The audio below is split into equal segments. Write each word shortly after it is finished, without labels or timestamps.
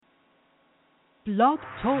Blog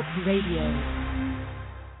Talk Radio.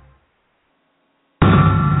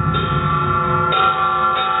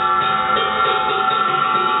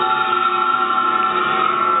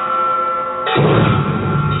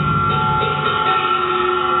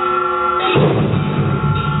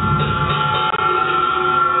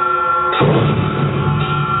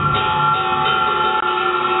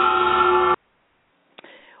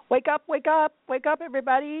 Wake up,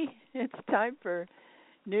 everybody. It's time for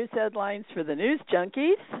news headlines for the News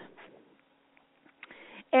Junkies.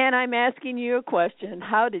 And I'm asking you a question.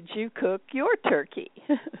 How did you cook your turkey?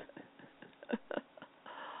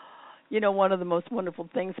 You know, one of the most wonderful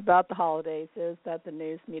things about the holidays is that the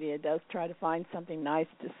news media does try to find something nice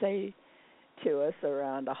to say to us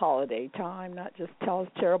around a holiday time, not just tell us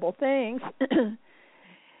terrible things.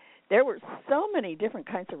 There were so many different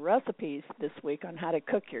kinds of recipes this week on how to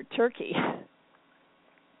cook your turkey.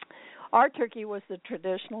 Our turkey was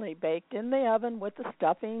traditionally baked in the oven with the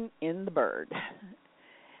stuffing in the bird,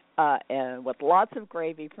 and with lots of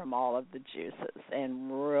gravy from all of the juices, and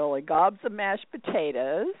really gobs of mashed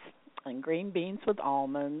potatoes and green beans with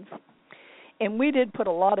almonds. And we did put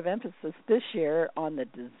a lot of emphasis this year on the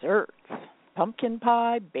desserts, pumpkin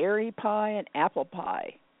pie, berry pie, and apple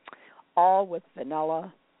pie, all with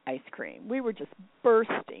vanilla ice cream. We were just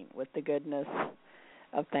bursting with the goodness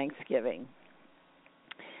of Thanksgiving.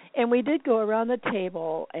 And we did go around the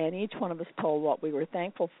table, and each one of us told what we were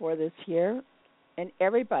thankful for this year, and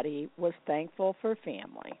everybody was thankful for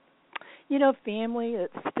family. You know, family that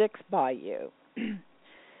sticks by you.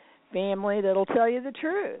 Family that'll tell you the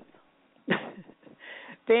truth.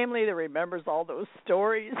 Family that remembers all those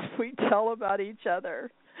stories we tell about each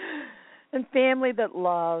other. And family that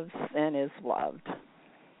loves and is loved.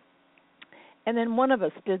 And then one of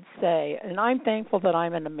us did say, and I'm thankful that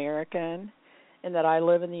I'm an American and that I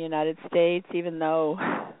live in the United States, even though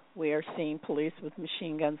we are seeing police with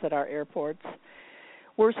machine guns at our airports,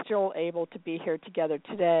 we're still able to be here together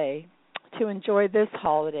today to enjoy this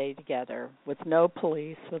holiday together with no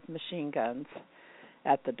police with machine guns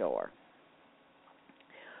at the door.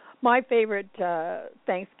 My favorite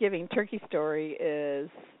Thanksgiving turkey story is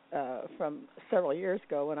from several years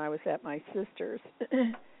ago when I was at my sister's.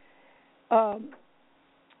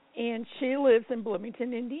 And she lives in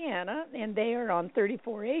Bloomington, Indiana, and they are on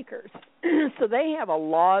 34 acres. So they have a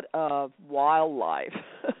lot of wildlife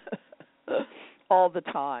all the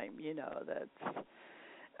time, you know,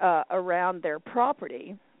 that's around their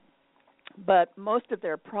property. But most of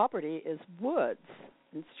their property is woods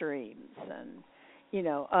and streams and, you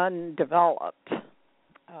know, undeveloped.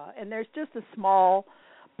 And there's just a small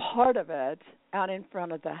part of it out in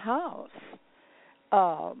front of the house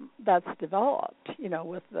that's developed, you know,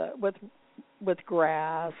 with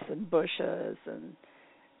grass and bushes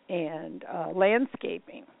and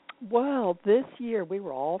landscaping. Well, this year we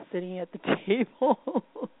were all sitting at the table,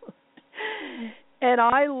 and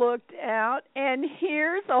I looked out, and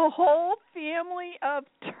here's a whole family of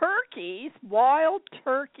turkeys, wild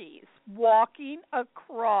turkeys, walking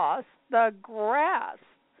across the grass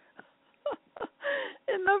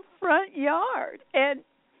in the front yard. And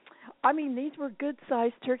I mean, these were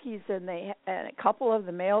good-sized turkeys, and a couple of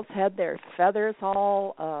the males had their feathers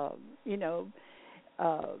all,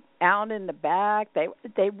 out in the back.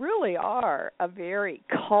 They really are a very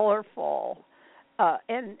colorful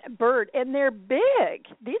and bird, and they're big.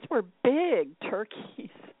 These were big turkeys.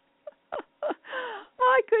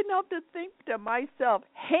 I couldn't help but think to myself,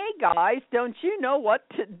 "Hey guys, don't you know what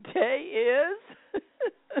today is?"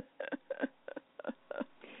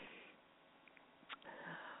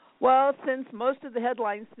 Well, since most of the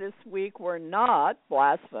headlines this week were not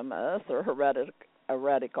blasphemous or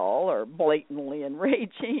heretical or blatantly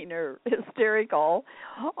enraging or hysterical,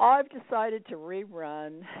 I've decided to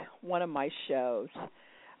rerun one of my shows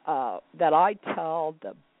that I tell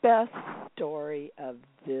the best story of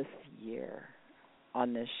this year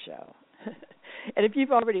on this show. And if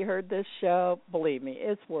you've already heard this show, believe me,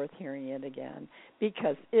 it's worth hearing it again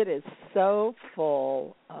because it is so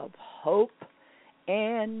full of hope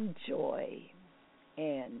and joy.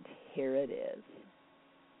 And here it is.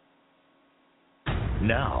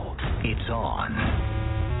 Now it's on.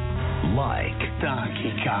 Like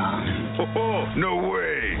Donkey Kong. Oh, no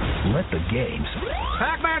way. Let the games.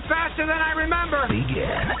 Pac-Man's faster than I remember.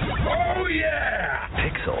 Begin. Oh, yeah.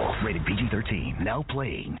 Pixel, rated PG-13, now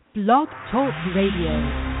playing. Blog Talk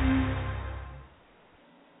Radio.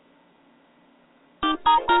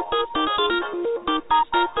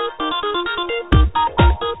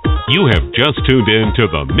 You have just tuned in to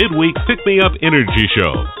the Midweek Pick Me Up Energy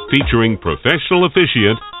Show, featuring professional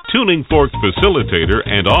officiant, tuning fork facilitator,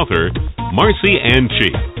 and author, Marcy Ann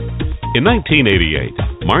Cheek. In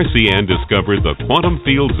 1988, Marcy Ann discovered the quantum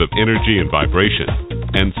fields of energy and vibration,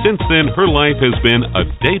 and since then her life has been a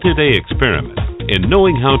day-to-day experiment in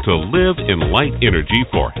knowing how to live in light energy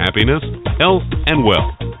for happiness, health, and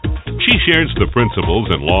wealth. She shares the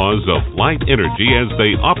principles and laws of light energy as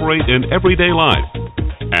they operate in everyday life.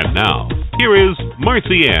 And now, here is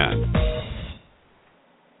Marcy Ann.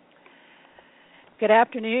 Good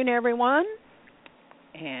afternoon, everyone.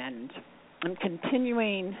 And I'm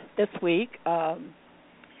continuing this week to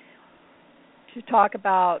talk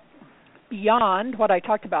about beyond what I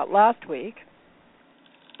talked about last week,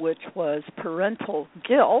 which was parental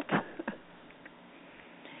guilt.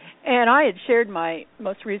 And I had shared my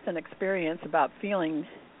most recent experience about feeling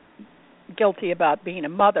guilty about being a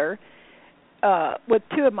mother with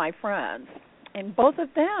two of my friends. And both of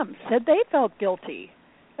them said they felt guilty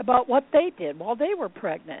about what they did while they were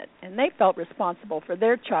pregnant, and they felt responsible for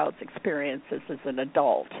their child's experiences as an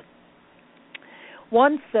adult.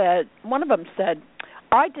 One of them said,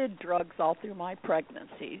 I did drugs all through my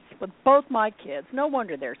pregnancies with both my kids. No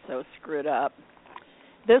wonder they're so screwed up.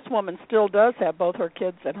 This woman still does have both her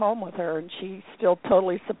kids at home with her, and she still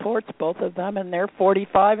totally supports both of them, and they're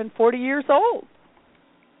 45 and 40 years old.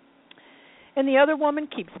 And the other woman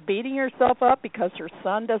keeps beating herself up because her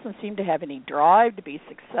son doesn't seem to have any drive to be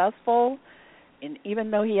successful. And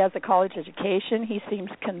even though he has a college education, he seems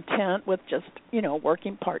content with just,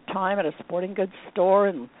 working part-time at a sporting goods store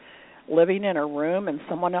and living in a room in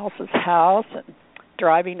someone else's house and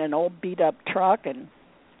driving an old beat-up truck. And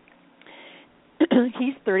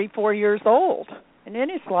he's 34 years old. And in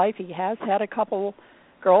his life, he has had a couple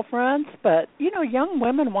girlfriends, but young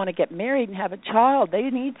women want to get married and have a child.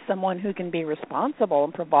 They need someone who can be responsible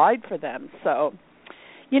and provide for them. So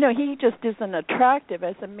he just isn't attractive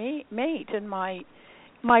as a mate, and my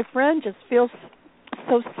friend just feels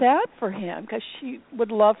so sad for him because she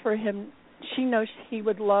would love for him. She knows he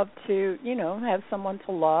would love to have someone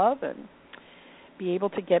to love and be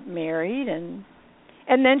able to get married. And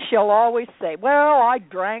then she'll always say, well, I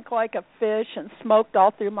drank like a fish and smoked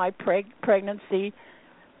all through my pregnancy.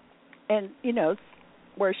 And,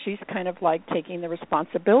 where she's kind of like taking the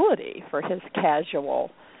responsibility for his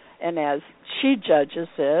casual and, as she judges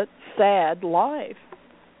it, sad life.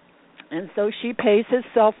 And so she pays his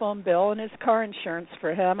cell phone bill and his car insurance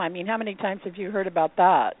for him. I mean, how many times have you heard about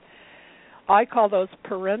that? I call those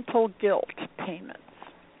parental guilt payments.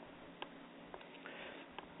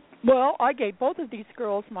 Well, I gave both of these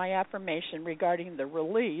girls my affirmation regarding the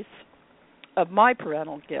release of my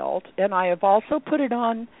parental guilt, and I have also put it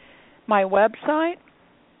on my website,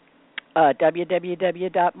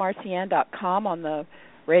 www.marcyann.com, on the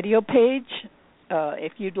radio page,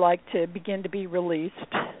 if you'd like to begin to be released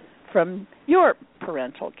from your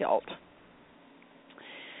parental guilt.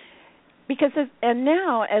 And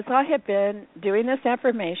now, as I have been doing this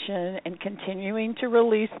affirmation and continuing to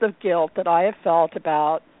release the guilt that I have felt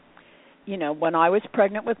about, when I was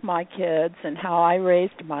pregnant with my kids and how I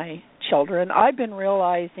raised my children, I've been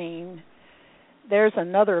realizing there's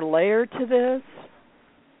another layer to this,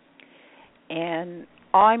 and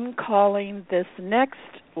I'm calling this next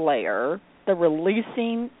layer the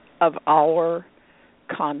releasing of our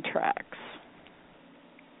contracts.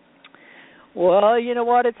 Well, you know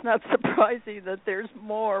what? It's not surprising that there's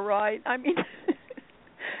more, right? I mean,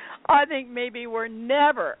 I think maybe we're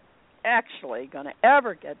never actually going to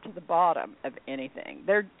ever get to the bottom of anything.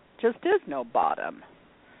 There just is no bottom.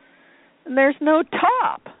 And there's no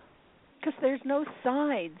top, because there's no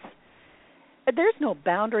sides. There's no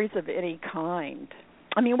boundaries of any kind.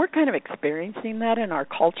 I mean, we're kind of experiencing that in our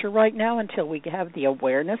culture right now until we have the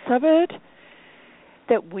awareness of it,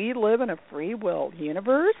 that we live in a free will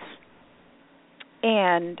universe.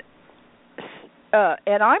 And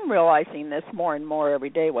I'm realizing this more and more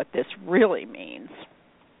every day, what this really means.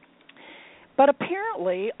 But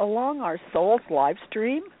apparently, along our soul's live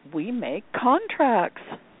stream, we make contracts.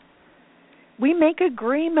 We make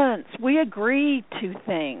agreements. We agree to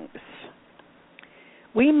things.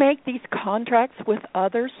 We make these contracts with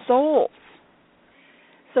other souls.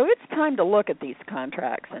 So it's time to look at these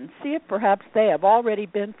contracts and see if perhaps they have already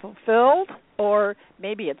been fulfilled, or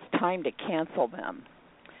maybe it's time to cancel them.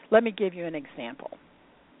 Let me give you an example.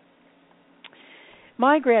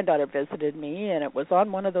 My granddaughter visited me, and it was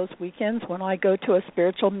on one of those weekends when I go to a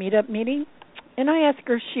spiritual meetup meeting, and I asked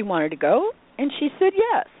her if she wanted to go, and she said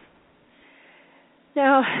yes.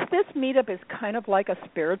 Now, this meetup is kind of like a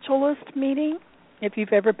spiritualist meeting, if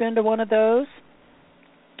you've ever been to one of those.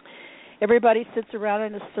 Everybody sits around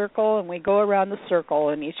in a circle, and we go around the circle,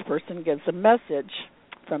 and each person gives a message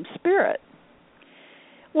from Spirit.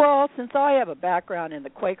 Well, since I have a background in the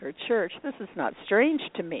Quaker Church, this is not strange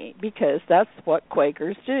to me because that's what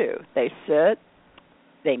Quakers do.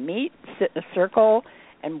 They meet, sit in a circle,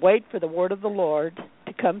 and wait for the word of the Lord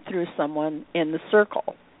to come through someone in the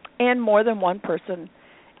circle. And more than one person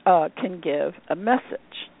can give a message.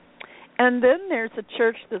 And then there's a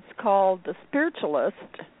church that's called the Spiritualist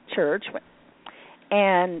Church,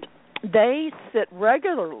 and they sit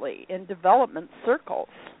regularly in development circles.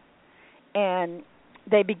 And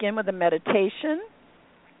they begin with a meditation.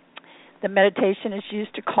 The meditation is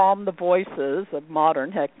used to calm the voices of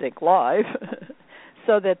modern hectic life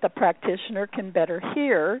so that the practitioner can better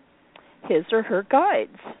hear his or her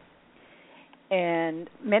guides. And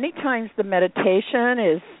many times the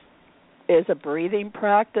meditation is a breathing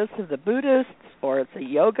practice of the Buddhists, or it's a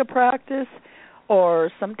yoga practice, or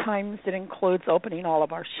sometimes it includes opening all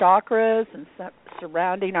of our chakras and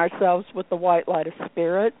surrounding ourselves with the white light of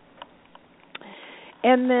spirit.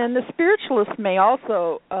 And then the spiritualists may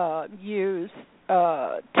also use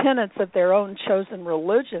tenets of their own chosen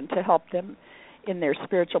religion to help them in their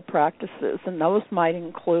spiritual practices. And those might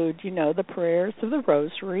include, the prayers of the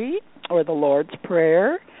Rosary or the Lord's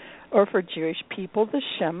Prayer, or for Jewish people, the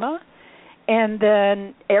Shema. And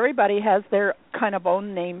then everybody has their kind of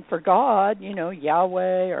own name for God,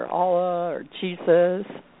 Yahweh or Allah or Jesus,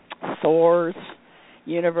 Source,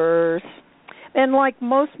 Universe. And like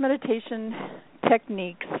most meditation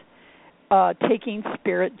techniques, taking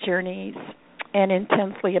spirit journeys and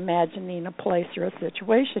intensely imagining a place or a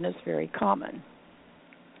situation is very common.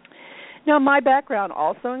 Now, my background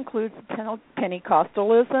also includes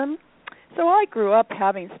Pentecostalism, so I grew up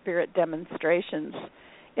having spirit demonstrations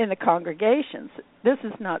in the congregations. This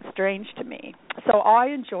is not strange to me. So I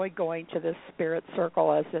enjoy going to this spirit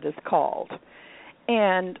circle, as it is called.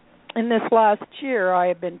 And in this last year, I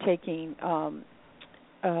have been taking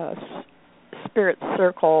spirit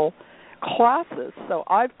circle classes, so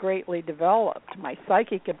I've greatly developed my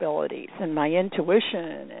psychic abilities and my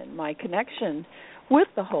intuition and my connection with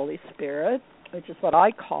the Holy Spirit, which is what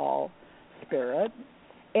I call spirit,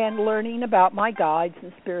 and learning about my guides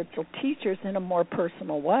and spiritual teachers in a more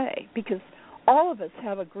personal way, because all of us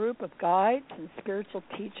have a group of guides and spiritual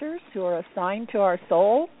teachers who are assigned to our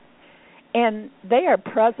soul, and they are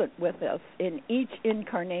present with us in each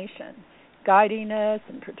incarnation, guiding us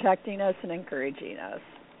and protecting us and encouraging us.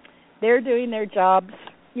 They're doing their jobs,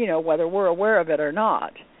 whether we're aware of it or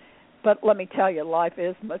not. But let me tell you, life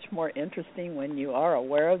is much more interesting when you are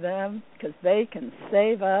aware of them, because they can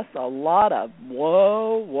save us a lot of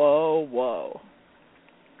whoa.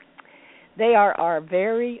 They are our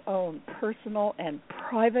very own personal and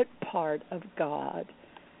private part of God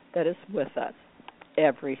that is with us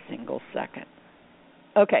every single second.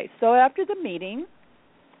 Okay, so after the meeting,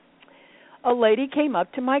 a lady came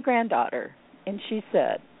up to my granddaughter, and she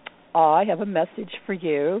said, I have a message for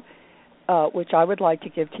you, which I would like to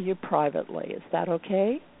give to you privately. Is that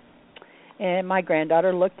okay? And my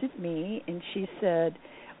granddaughter looked at me, and she said,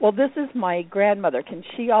 well, this is my grandmother. Can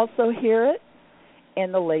she also hear it?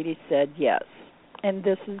 And the lady said yes. And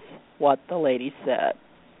this is what the lady said.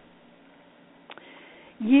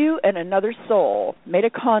 You and another soul made a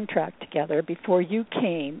contract together before you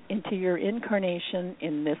came into your incarnation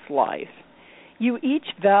in this life. You each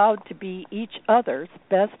vowed to be each other's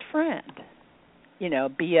best friend,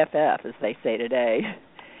 BFF, as they say today,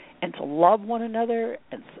 and to love one another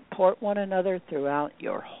and support one another throughout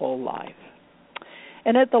your whole life.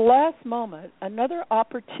 And at the last moment, another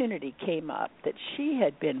opportunity came up that she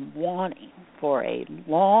had been wanting for a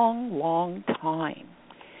long, long time.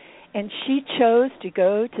 And she chose to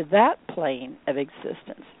go to that plane of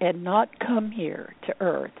existence and not come here to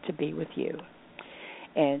Earth to be with you.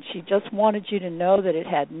 And she just wanted you to know that it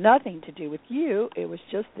had nothing to do with you. It was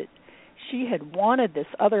just that she had wanted this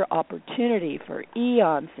other opportunity for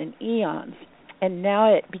eons and eons, and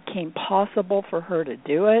now it became possible for her to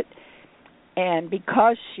do it. And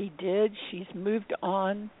because she did, she's moved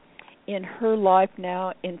on in her life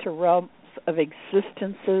now into realms of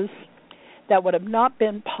existences that would have not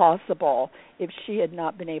been possible if she had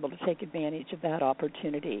not been able to take advantage of that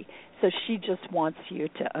opportunity. So she just wants you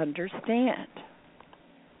to understand.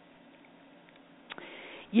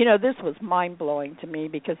 This was mind-blowing to me,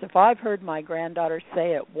 because if I've heard my granddaughter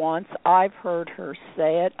say it once, I've heard her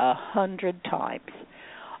say it 100 times.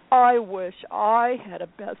 I wish I had a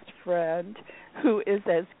best friend who is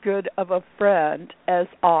as good of a friend as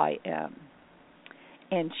I am.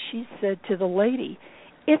 And she said to the lady,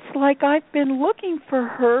 it's like I've been looking for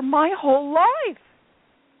her my whole life.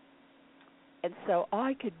 And so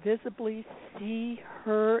I could visibly see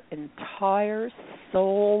her entire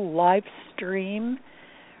soul life stream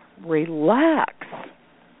relax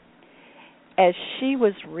as she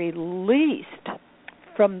was released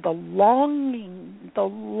from the longing,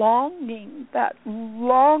 that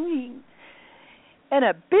longing. And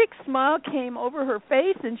a big smile came over her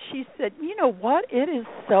face, and she said, you know what? It is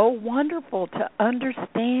so wonderful to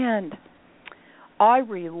understand. I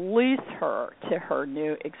release her to her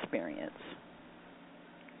new experience.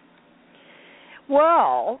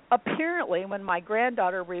 Well, apparently when my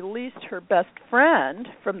granddaughter released her best friend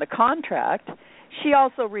from the contract, she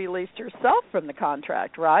also released herself from the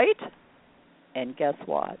contract, right? And guess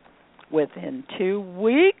what? Within 2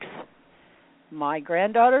 weeks, my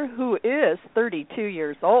granddaughter, who is 32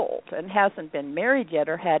 years old and hasn't been married yet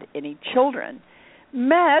or had any children,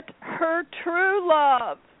 met her true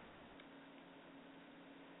love.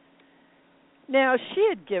 Now, she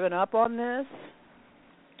had given up on this,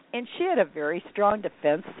 and she had a very strong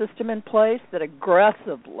defense system in place that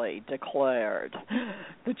aggressively declared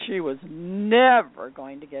that she was never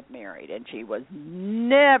going to get married and she was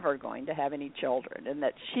never going to have any children, and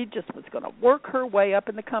that she just was going to work her way up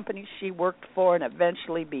in the company she worked for and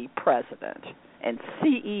eventually be president and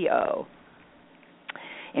CEO.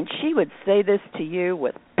 And she would say this to you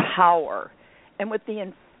with power and with the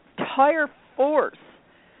entire force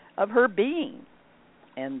of her being.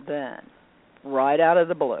 And then, right out of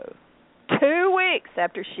the blue, 2 weeks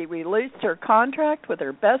after she released her contract with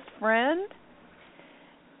her best friend,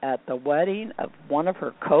 at the wedding of one of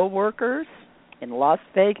her co-workers in Las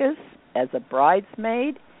Vegas as a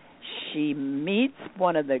bridesmaid, she meets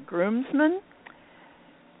one of the groomsmen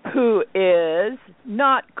who is,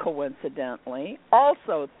 not coincidentally,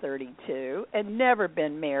 also 32 and never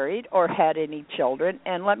been married or had any children.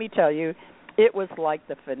 And let me tell you, it was like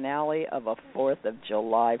the finale of a 4th of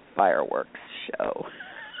July fireworks show.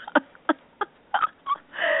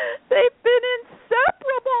 They've been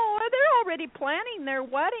inseparable. They're already planning their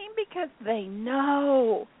wedding because they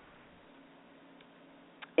know.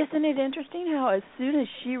 Isn't it interesting how as soon as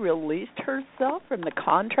she released herself from the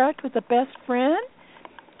contract with the best friend,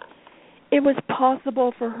 it was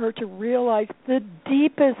possible for her to realize the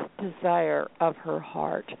deepest desire of her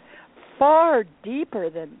heart, far deeper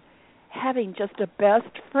than having just a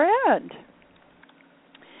best friend.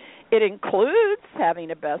 It includes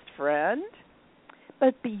having a best friend,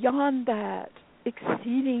 but beyond that,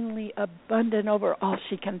 exceedingly abundant over all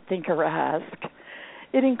she can think or ask.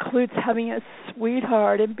 It includes having a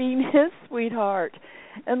sweetheart and being his sweetheart,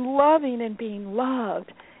 and loving and being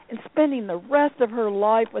loved, and spending the rest of her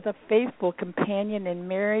life with a faithful companion in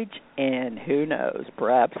marriage, and who knows,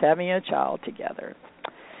 perhaps having a child together.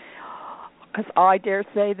 Because I dare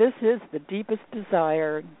say this is the deepest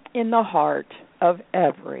desire in the heart of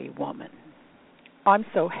every woman. I'm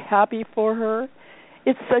so happy for her.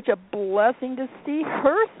 It's such a blessing to see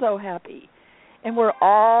her so happy. And we're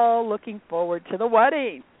all looking forward to the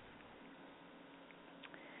wedding.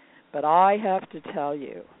 But I have to tell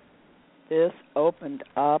you, this opened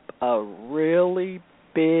up a really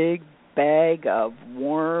big bag of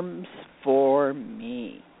worms for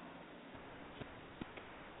me.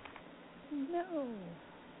 No.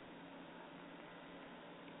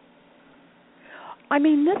 I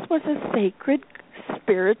mean, this was a sacred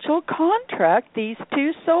spiritual contract these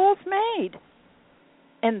two souls made.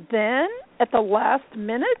 And then, at the last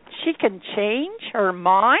minute, she can change her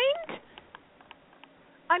mind?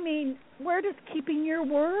 I mean, where does keeping your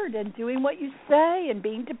word and doing what you say and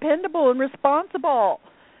being dependable and responsible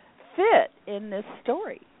fit in this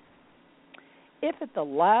story? If at the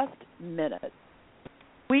last minute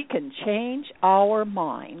we can change our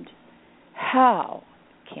mind, how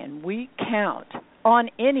can we count on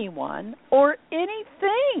anyone or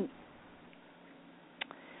anything?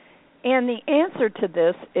 And the answer to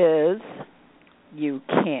this is you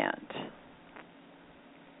can't.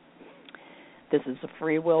 This is a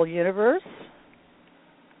free will universe.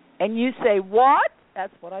 And you say, what?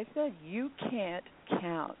 That's what I said. You can't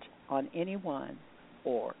count on anyone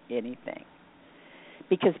or anything.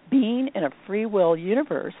 Because being in a free will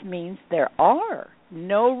universe means there are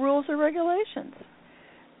no rules or regulations.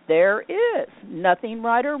 There is nothing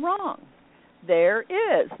right or wrong. There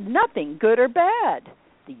is nothing good or bad.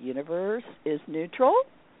 The universe is neutral,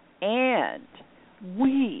 and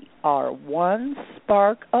we are one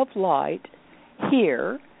spark of light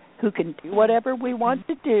here who can do whatever we want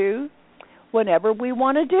to do whenever we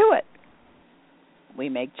want to do it. We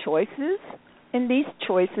make choices, and these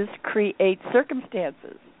choices create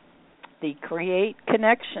circumstances. They create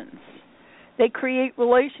connections. They create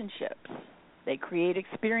relationships. They create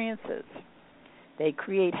experiences. They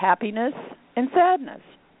create happiness and sadness,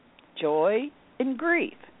 joy and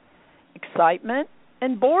grief, excitement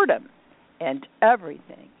and boredom, and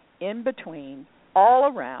everything in between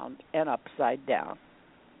all around and upside down.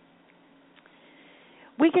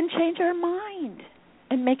 We can change our mind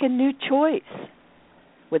and make a new choice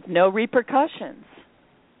with no repercussions.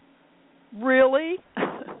 Really?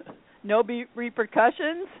 No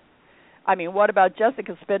repercussions? I mean, what about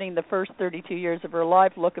Jessica spending the first 32 years of her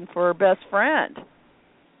life looking for her best friend?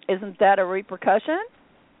 Isn't that a repercussion?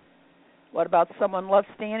 What about someone left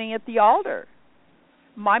standing at the altar?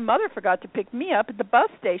 My mother forgot to pick me up at the bus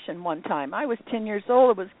station one time. I was 10 years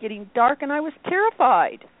old. It was getting dark, and I was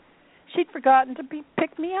terrified. She'd forgotten to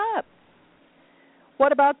pick me up.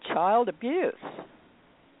 What about child abuse?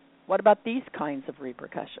 What about these kinds of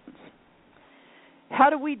repercussions? How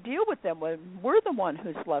do we deal with them when we're the one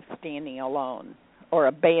who's left standing alone or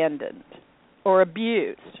abandoned or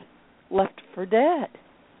abused, left for dead?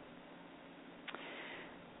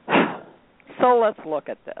 So let's look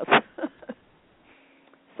at this.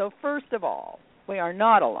 So first of all, we are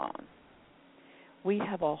not alone. We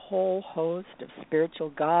have a whole host of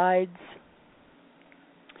spiritual guides,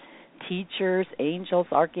 teachers, angels,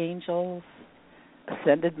 archangels,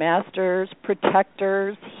 ascended masters,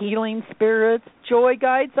 protectors, healing spirits, joy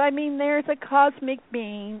guides. I mean, there's a cosmic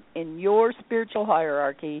being in your spiritual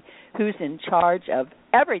hierarchy who's in charge of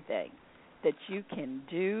everything that you can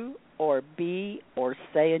do or be or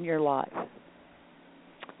say in your life.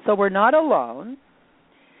 So we're not alone.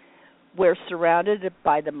 We're surrounded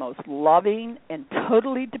by the most loving and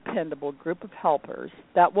totally dependable group of helpers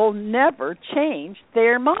that will never change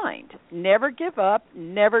their mind, never give up,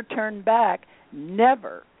 never turn back,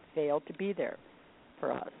 never fail to be there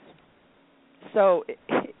for us. So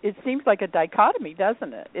it seems like a dichotomy,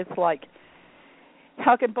 doesn't it? It's like,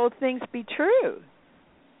 how can both things be true?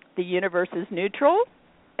 The universe is neutral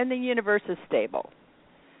and the universe is stable.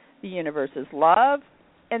 The universe is love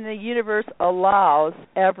and the universe allows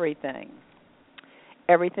everything.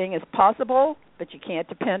 Everything is possible, but you can't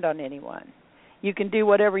depend on anyone. You can do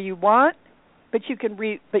whatever you want, but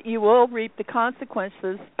you will reap the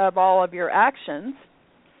consequences of all of your actions.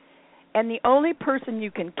 And the only person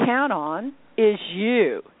you can count on is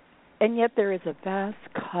you. And yet there is a vast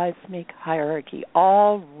cosmic hierarchy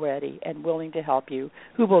all ready and willing to help you,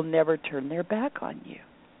 who will never turn their back on you.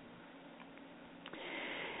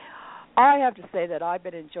 I have to say that I've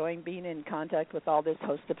been enjoying being in contact with all this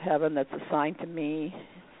host of heaven that's assigned to me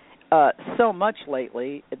so much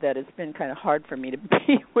lately that it's been kind of hard for me to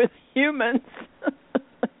be with humans.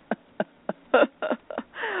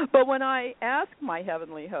 But when I ask my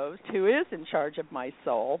heavenly host, who is in charge of my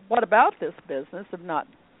soul, what about this business of not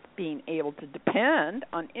being able to depend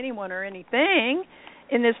on anyone or anything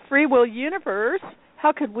in this free will universe,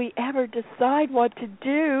 how could we ever decide what to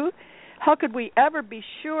do? How could we ever be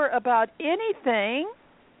sure about anything?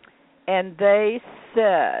 And they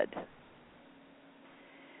said,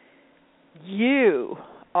 you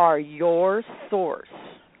are your source.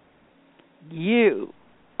 You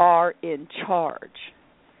are in charge.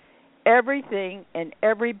 Everything and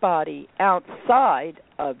everybody outside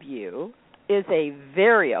of you is a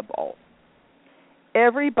variable.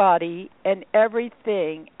 Everybody and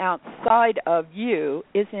everything outside of you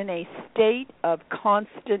is in a state of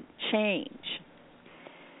constant change.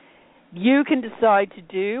 You can decide to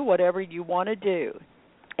do whatever you want to do,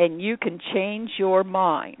 and you can change your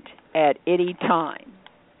mind at any time.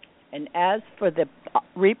 And as for the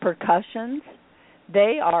repercussions,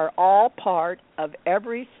 they are all part of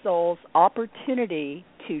every soul's opportunity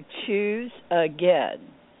to choose again,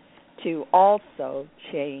 to also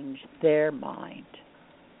change their mind.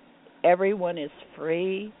 Everyone is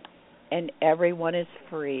free, and everyone is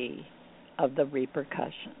free of the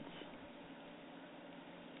repercussions.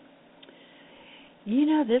 You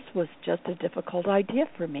know, this was just a difficult idea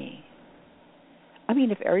for me. I mean,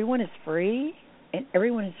 if everyone is free, and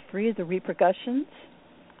everyone is free of the repercussions,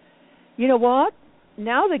 you know what?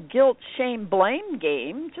 Now the guilt, shame, blame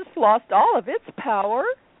game just lost all of its power.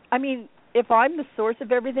 I mean, if I'm the source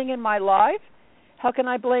of everything in my life, how can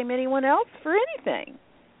I blame anyone else for anything?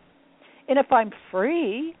 And if I'm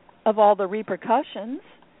free of all the repercussions,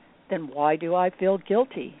 then why do I feel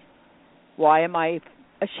guilty? Why am I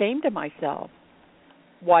ashamed of myself?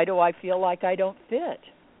 Why do I feel like I don't fit?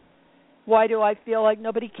 Why do I feel like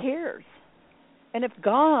nobody cares? And if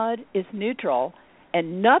God is neutral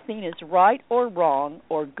and nothing is right or wrong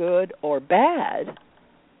or good or bad,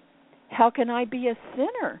 how can I be a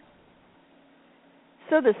sinner?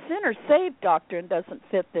 So the sinner saved doctrine doesn't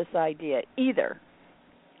fit this idea either.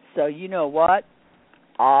 So you know what?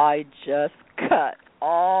 I just cut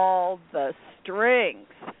all the strings.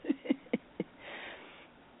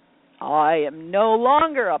 I am no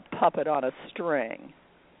longer a puppet on a string.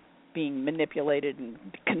 being manipulated and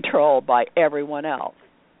controlled by everyone else.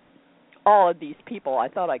 All of these people I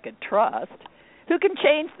thought I could trust, who can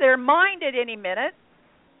change their mind at any minute.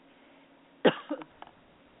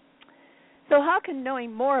 So how can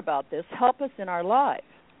knowing more about this help us in our lives?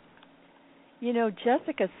 You know,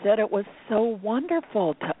 Jessica said it was so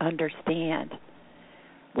wonderful to understand.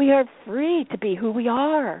 We are free to be who we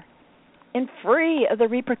are and free of the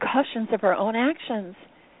repercussions of our own actions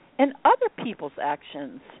and other people's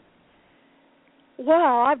actions.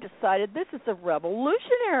 Well, I've decided this is a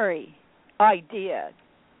revolutionary idea.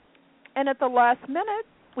 And at the last minute,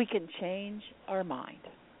 we can change our mind.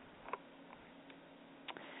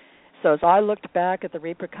 So as I looked back at the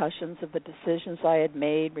repercussions of the decisions I had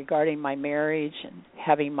made regarding my marriage and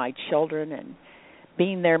having my children and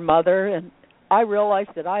being their mother, and I realized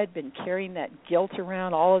that I had been carrying that guilt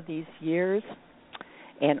around all of these years,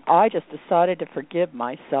 and I just decided to forgive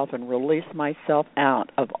myself and release myself out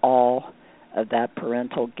of all of that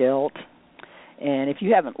parental guilt. And if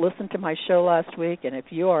you haven't listened to my show last week, and if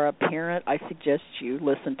you are a parent, I suggest you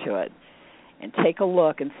listen to it and take a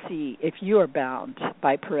look and see if you are bound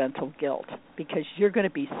by parental guilt, because you're going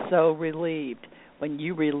to be so relieved when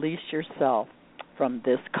you release yourself from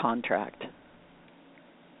this contract.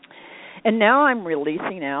 And now I'm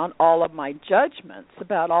releasing out all of my judgments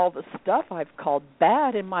about all the stuff I've called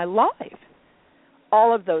bad in my life.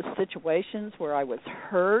 All of those situations where I was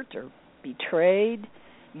hurt or betrayed,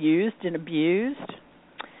 used and abused.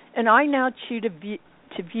 And I now choose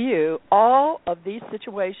to view all of these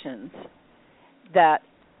situations that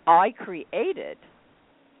I created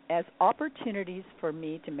as opportunities for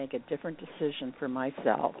me to make a different decision for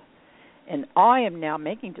myself. And I am now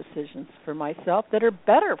making decisions for myself that are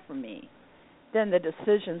better for me than the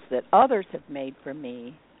decisions that others have made for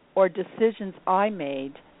me, or decisions I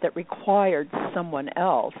made that required someone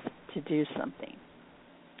else to do something.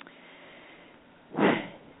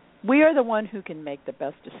 We are the one who can make the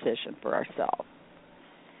best decision for ourselves.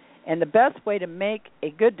 And the best way to make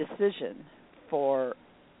a good decision for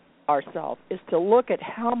ourselves is to look at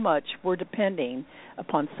how much we're depending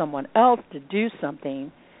upon someone else to do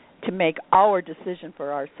something to make our decision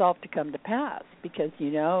for ourselves to come to pass. Because,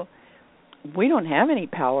 you know, we don't have any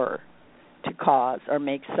power to cause or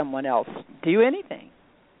make someone else do anything.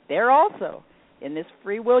 They're also in this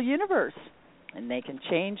free will universe, and they can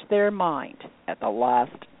change their mind at the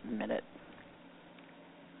last minute.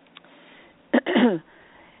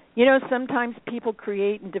 You know, sometimes people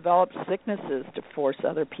create and develop sicknesses to force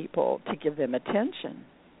other people to give them attention.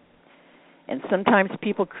 And sometimes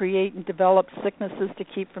people create and develop sicknesses to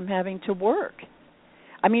keep from having to work.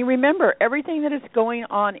 I mean, remember, everything that is going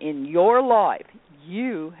on in your life,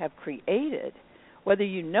 you have created, whether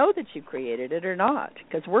you know that you created it or not,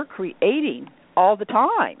 because we're creating all the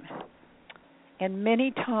time. And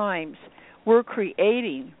many times we're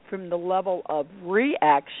creating from the level of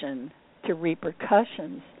reaction to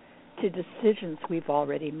repercussions to decisions we've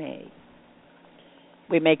already made.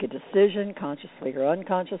 We make a decision, consciously or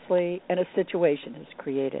unconsciously, and a situation is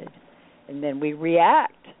created. And then we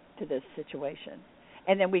react to this situation.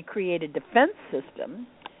 And then we create a defense system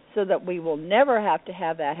so that we will never have to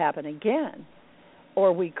have that happen again.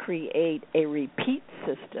 Or we create a repeat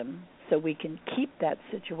system so we can keep that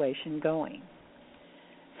situation going.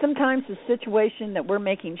 Sometimes the situation that we're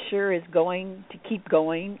making sure is going to keep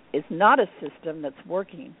going is not a system that's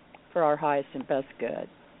working for our highest and best good.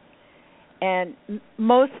 And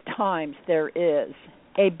most times there is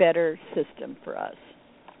a better system for us.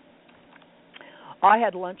 I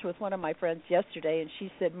had lunch with one of my friends yesterday, and she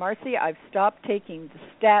said, Marcy, I've stopped taking the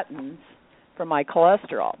statins for my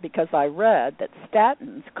cholesterol because I read that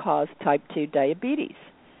statins cause type 2 diabetes.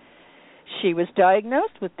 She was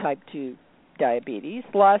diagnosed with type 2 diabetes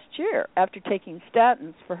last year after taking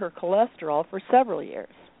statins for her cholesterol for several years.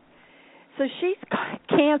 So she's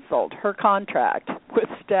canceled her contract with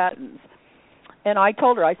statins. And I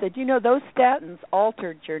told her, I said, you know, those statins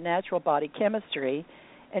altered your natural body chemistry,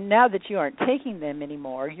 and now that you aren't taking them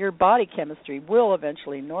anymore, your body chemistry will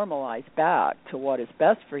eventually normalize back to what is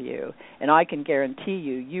best for you, and I can guarantee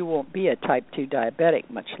you, you won't be a type 2 diabetic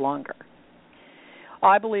much longer.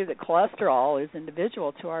 I believe that cholesterol is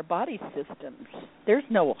individual to our body systems. There's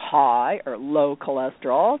no high or low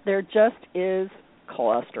cholesterol. There just is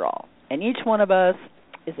cholesterol. And each one of us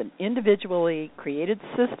is an individually created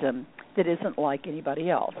system that isn't like anybody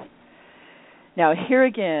else. Now, here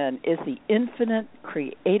again is the infinite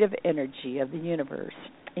creative energy of the universe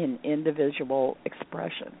in individual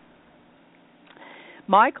expression.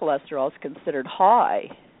 My cholesterol is considered high,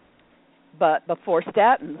 but before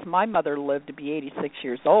statins, my mother lived to be 86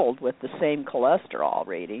 years old with the same cholesterol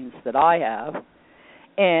ratings that I have.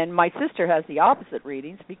 And my sister has the opposite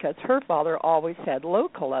readings because her father always had low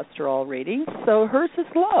cholesterol readings, so hers is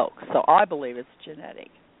low. So I believe it's genetic.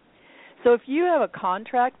 So if you have a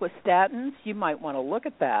contract with statins, you might want to look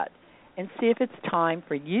at that and see if it's time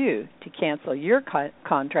for you to cancel your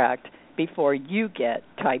contract before you get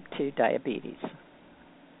type 2 diabetes.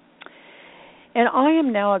 And I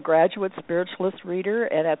am now a graduate spiritualist reader,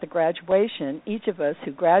 and at the graduation, each of us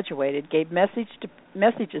who graduated gave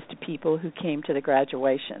messages to people who came to the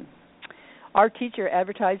graduation. Our teacher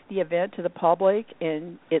advertised the event to the public,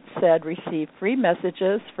 and it said, receive free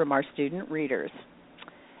messages from our student readers.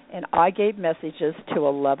 And I gave messages to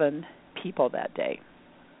 11 people that day.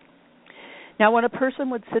 Now, when a person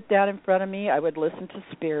would sit down in front of me, I would listen to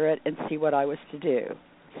Spirit and see what I was to do.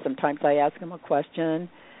 Sometimes I ask them a question.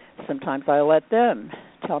 Sometimes I let them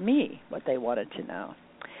tell me what they wanted to know.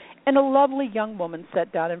 And a lovely young woman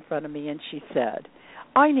sat down in front of me and she said,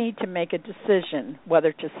 I need to make a decision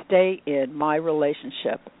whether to stay in my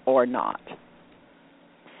relationship or not.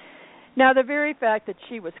 Now, the very fact that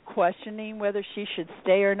she was questioning whether she should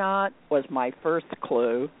stay or not was my first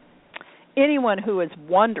clue. Anyone who is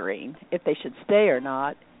wondering if they should stay or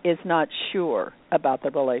not is not sure about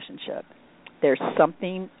the relationship. There's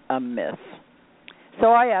something amiss. So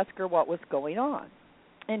I asked her what was going on,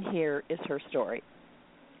 and here is her story.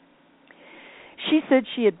 She said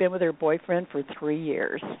she had been with her boyfriend for 3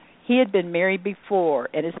 years. He had been married before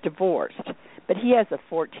and is divorced, but he has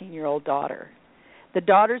a 14-year-old daughter. The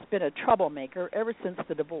daughter's been a troublemaker ever since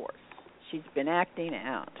the divorce. She's been acting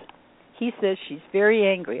out. He says she's very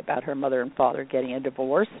angry about her mother and father getting a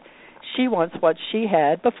divorce. She wants what she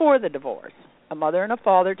had before the divorce, a mother and a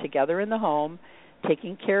father together in the home,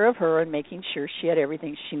 taking care of her and making sure she had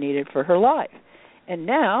everything she needed for her life. And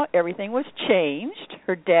now everything was changed.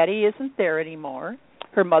 Her daddy isn't there anymore.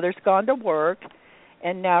 Her mother's gone to work,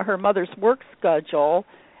 and now her mother's work schedule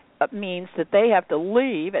means that they have to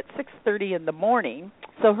leave at 6:30 in the morning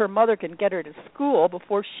so her mother can get her to school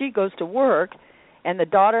before she goes to work, and the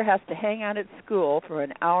daughter has to hang out at school for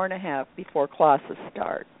an hour and a half before classes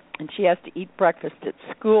start. And she has to eat breakfast at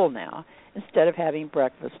school now instead of having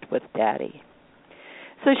breakfast with Daddy.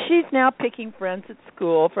 So she's now picking friends at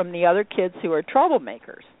school from the other kids who are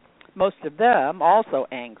troublemakers, most of them also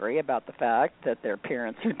angry about the fact that their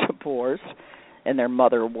parents are divorced and their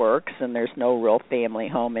mother works and there's no real family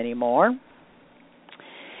home anymore.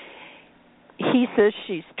 He says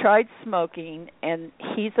she's tried smoking, and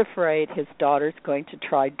he's afraid his daughter's going to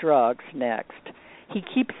try drugs next. He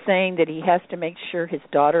keeps saying that he has to make sure his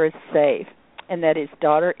daughter is safe and that his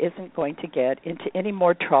daughter isn't going to get into any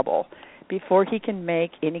more trouble before he can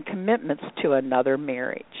make any commitments to another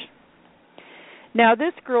marriage. Now,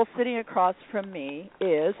 this girl sitting across from me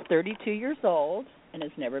is 32 years old and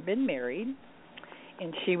has never been married,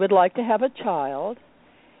 and she would like to have a child.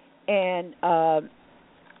 And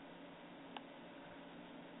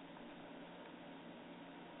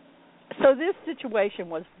so this situation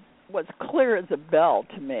was clear as a bell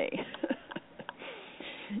to me.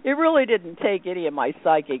 It really didn't take any of my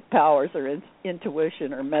psychic powers or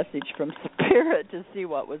intuition or message from Spirit to see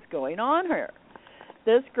what was going on here.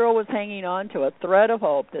 This girl was hanging on to a thread of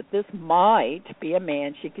hope that this might be a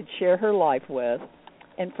man she could share her life with,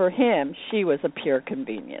 and for him, she was a pure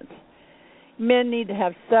convenience. Men need to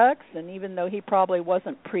have sex, and even though he probably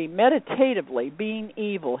wasn't premeditatively being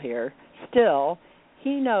evil here, still,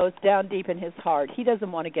 he knows down deep in his heart he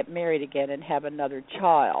doesn't want to get married again and have another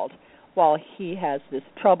child while he has this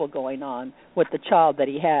trouble going on with the child that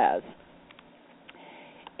he has.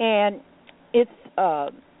 And it's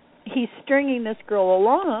he's stringing this girl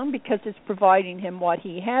along because it's providing him what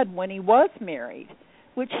he had when he was married,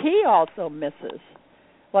 which he also misses,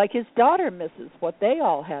 like his daughter misses what they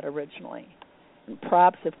all had originally. And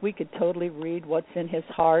perhaps if we could totally read what's in his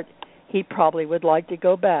heart, he probably would like to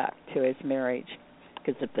go back to his marriage,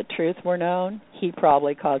 because if the truth were known, he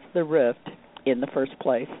probably caused the rift in the first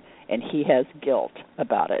place, and he has guilt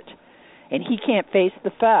about it. And he can't face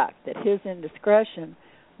the fact that his indiscretion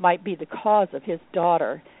might be the cause of his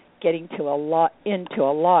daughter getting into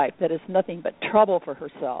a life that is nothing but trouble for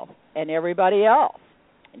herself and everybody else.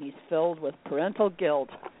 And he's filled with parental guilt,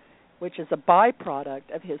 which is a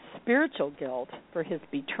byproduct of his spiritual guilt for his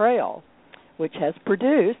betrayal, which has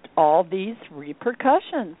produced all these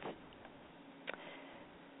repercussions.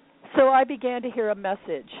 So I began to hear a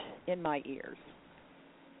message in my ears.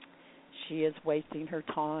 She is wasting her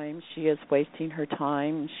time, she is wasting her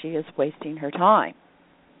time, she is wasting her time.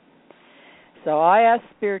 So I asked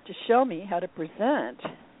Spirit to show me how to present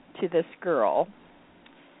to this girl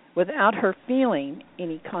without her feeling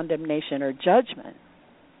any condemnation or judgment.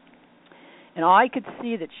 And I could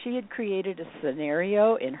see that she had created a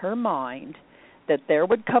scenario in her mind that there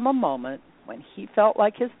would come a moment when he felt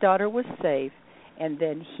like his daughter was safe, and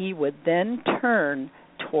then he would then turn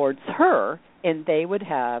towards her and they would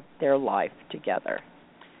have their life together.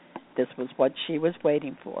 This was what she was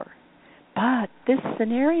waiting for. But this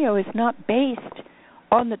scenario is not based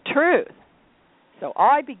on the truth. So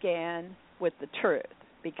I began with the truth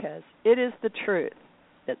because it is the truth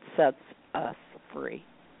that sets us free.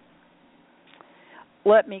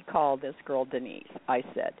 Let me call this girl Denise. I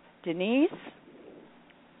said, Denise,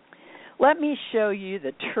 let me show you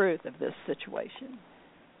the truth of this situation.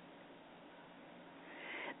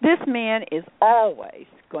 This man is always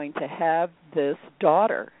going to have this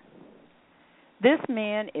daughter. This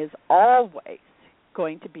man is always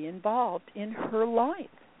going to be involved in her life.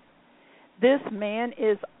 This man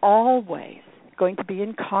is always going to be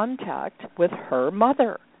in contact with her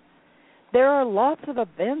mother. There are lots of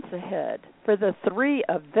events ahead for the three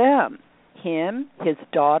of them, him, his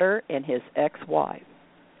daughter, and his ex-wife.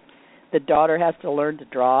 The daughter has to learn to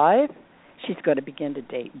drive. She's going to begin to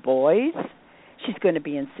date boys. She's going to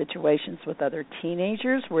be in situations with other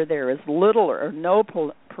teenagers where there is little or no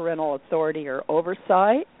parental authority or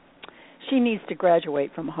oversight. She needs to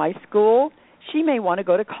graduate from high school. She may want to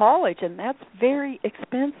go to college, and that's very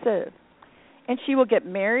expensive. And she will get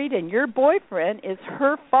married, and your boyfriend is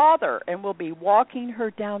her father and will be walking her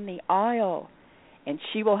down the aisle. And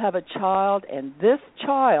she will have a child, and this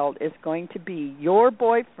child is going to be your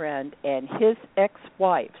boyfriend and his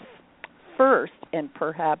ex-wife's first and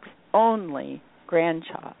perhaps only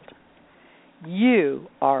grandchild. You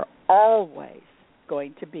are always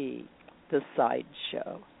going to be the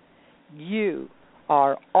sideshow. You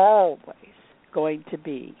are always going to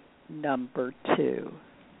be number two.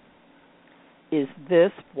 Is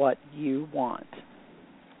this what you want?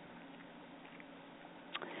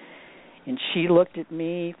 And she looked at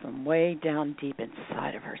me from way down deep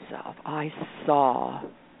inside of herself. I saw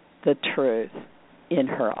the truth in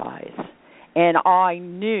her eyes. And I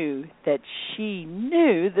knew that she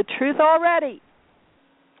knew the truth already.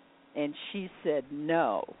 And she said,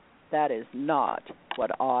 no, that is not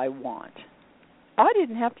what I want. I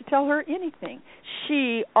didn't have to tell her anything.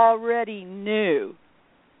 She already knew.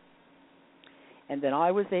 And then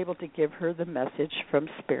I was able to give her the message from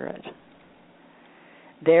Spirit.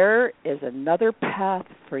 There is another path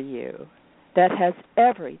for you that has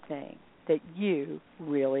everything that you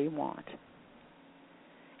really want.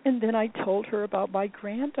 And then I told her about my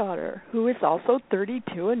granddaughter, who is also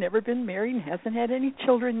 32 and never been married and hasn't had any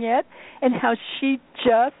children yet, and how she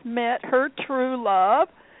just met her true love,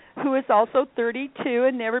 who is also 32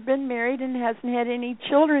 and never been married and hasn't had any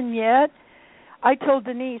children yet. I told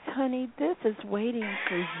Denise, honey, this is waiting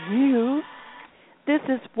for you. This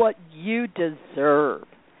is what you deserve.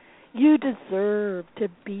 You deserve to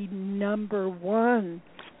be number one.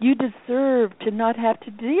 You deserve to not have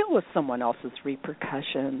to deal with someone else's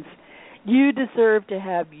repercussions. You deserve to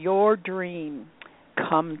have your dream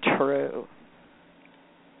come true.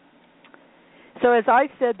 So as I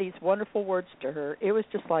said these wonderful words to her, it was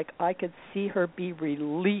just like I could see her be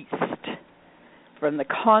released from the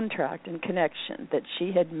contract and connection that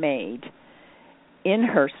she had made in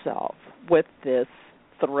herself with this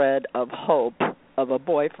thread of hope of a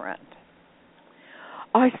boyfriend.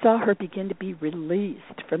 I saw her begin to be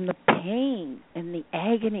released from the pain and the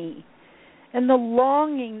agony and the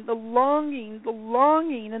longing,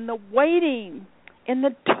 and the waiting and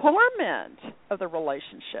the torment of the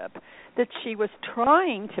relationship that she was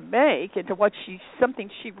trying to make into something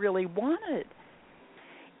she really wanted.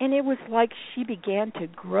 And it was like she began to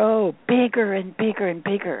grow bigger and bigger and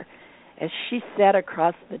bigger as she sat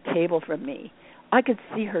across the table from me. I could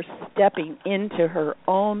see her stepping into her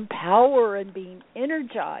own power and being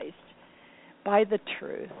energized by the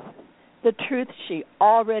truth she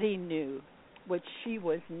already knew, which she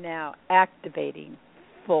was now activating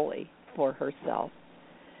fully for herself.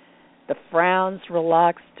 The frowns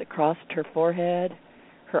relaxed across her forehead.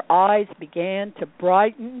 Her eyes began to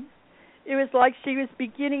brighten. It was like she was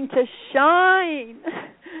beginning to shine.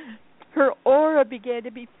 Her aura began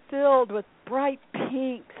to be filled with bright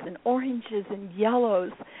pinks and oranges and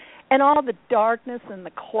yellows, and all the darkness and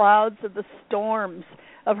the clouds of the storms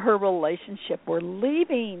of her relationship were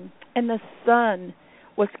leaving, and the sun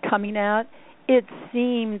was coming out. It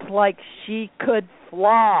seemed like she could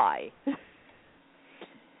fly.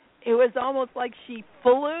 It was almost like she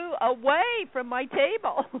flew away from my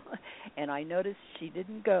table. And I noticed she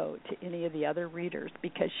didn't go to any of the other readers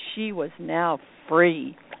because she was now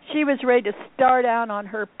free. She was ready to start out on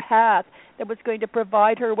her path that was going to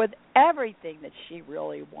provide her with everything that she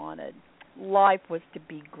really wanted. life was to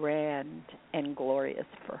be grand and glorious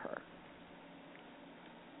for her.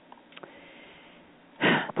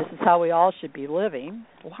 This is how we all should be living.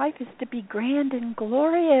 Life is to be grand and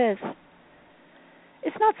glorious.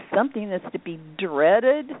 It's not something that's to be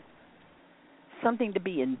dreaded, something to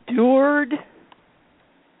be endured.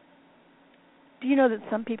 Do you know that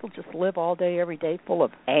some people just live all day, every day full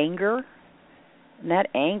of anger? And that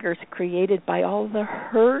anger is created by all the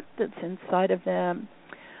hurt that's inside of them.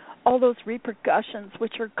 All those repercussions,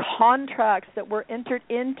 which are contracts that were entered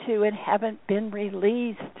into and haven't been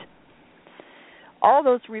released. All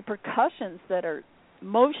those repercussions that are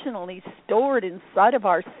emotionally stored inside of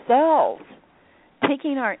ourselves,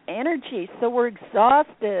 taking our energy so we're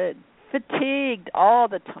exhausted, fatigued all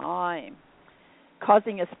the time,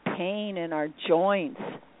 causing us pain in our joints.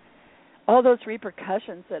 All those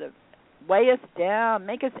repercussions that weigh us down,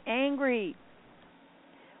 make us angry.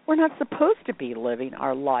 We're not supposed to be living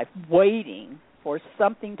our life waiting for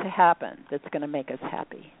something to happen that's going to make us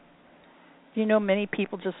happy. You know, many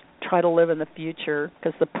people just try to live in the future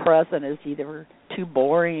because the present is either too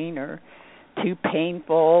boring or too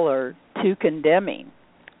painful or too condemning.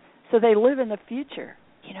 So they live in the future.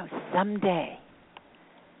 You know, someday.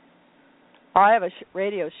 I have a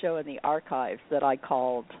radio show in the archives that I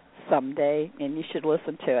called Someday, and you should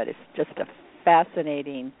listen to it. It's just a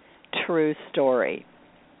fascinating, true story.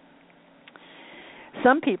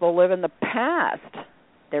 Some people live in the past.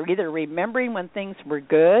 They're either remembering when things were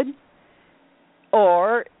good,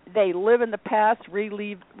 or they live in the past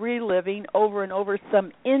reliving over and over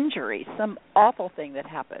some injury, some awful thing that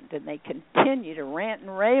happened, and they continue to rant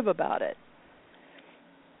and rave about it.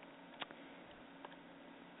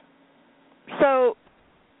 So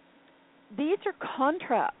these are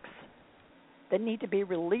contracts that need to be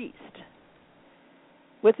released.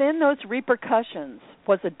 Within those repercussions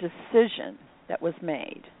was a decision that was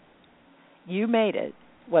made. You made it,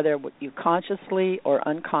 whether you consciously or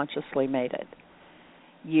unconsciously made it.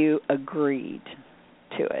 You agreed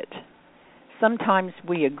to it. Sometimes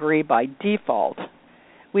we agree by default.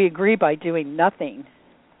 We agree by doing nothing.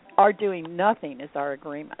 Our doing nothing is our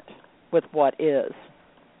agreement with what is.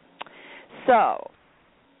 So,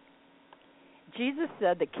 Jesus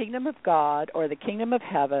said the kingdom of God or the kingdom of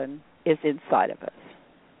heaven is inside of us.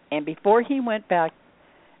 And before he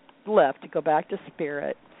left to go back to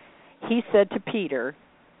spirit, he said to Peter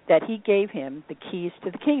that he gave him the keys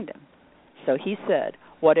to the kingdom. So he said,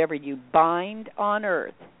 whatever you bind on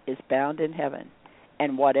earth is bound in heaven,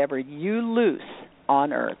 and whatever you loose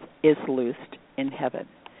on earth is loosed in heaven.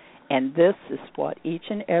 And this is what each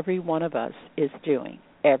and every one of us is doing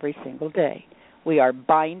every single day. We are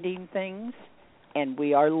binding things and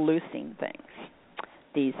we are loosing things.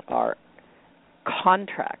 These are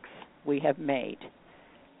contracts we have made.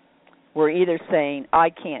 We're either saying,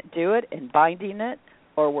 I can't do it and binding it,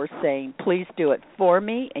 or we're saying, please do it for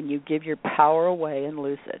me, and you give your power away and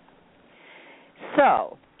loose it.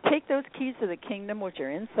 So, take those keys to the kingdom which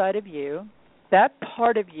are inside of you, that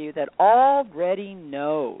part of you that already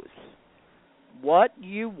knows what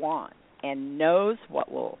you want and knows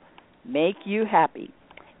what will make you happy,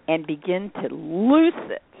 and begin to loose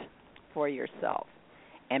it for yourself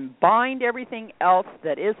and bind everything else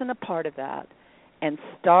that isn't a part of that and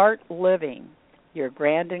start living your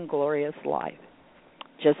grand and glorious life.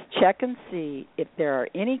 Just check and see if there are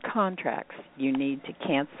any contracts you need to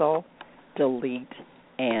cancel, delete,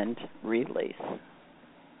 and release.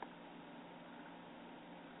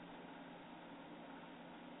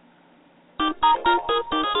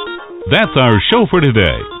 That's our show for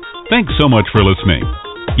today. Thanks so much for listening.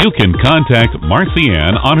 You can contact Marcy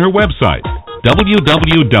Ann on her website,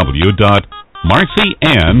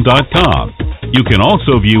 www.marcyann.com. You can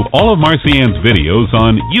also view all of Marcy Ann's videos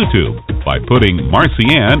on YouTube by putting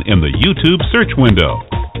Marcy Ann in the YouTube search window.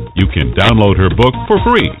 You can download her book for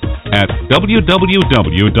free at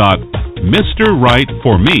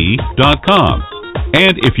www.mrrightforme.com.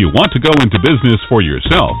 And if you want to go into business for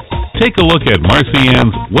yourself, take a look at Marcy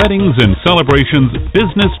Ann's Weddings and Celebrations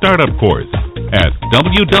Business Startup Course at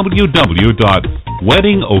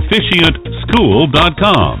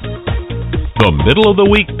www.weddingofficiantschool.com. The Middle of the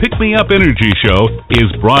Week Pick-Me-Up Energy Show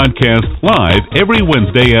is broadcast live every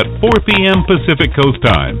Wednesday at 4 p.m. Pacific Coast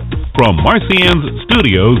Time from Marcy Ann's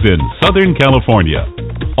studios in Southern California.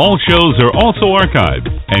 All shows are also archived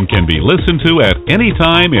and can be listened to at any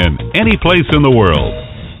time in any place in the world.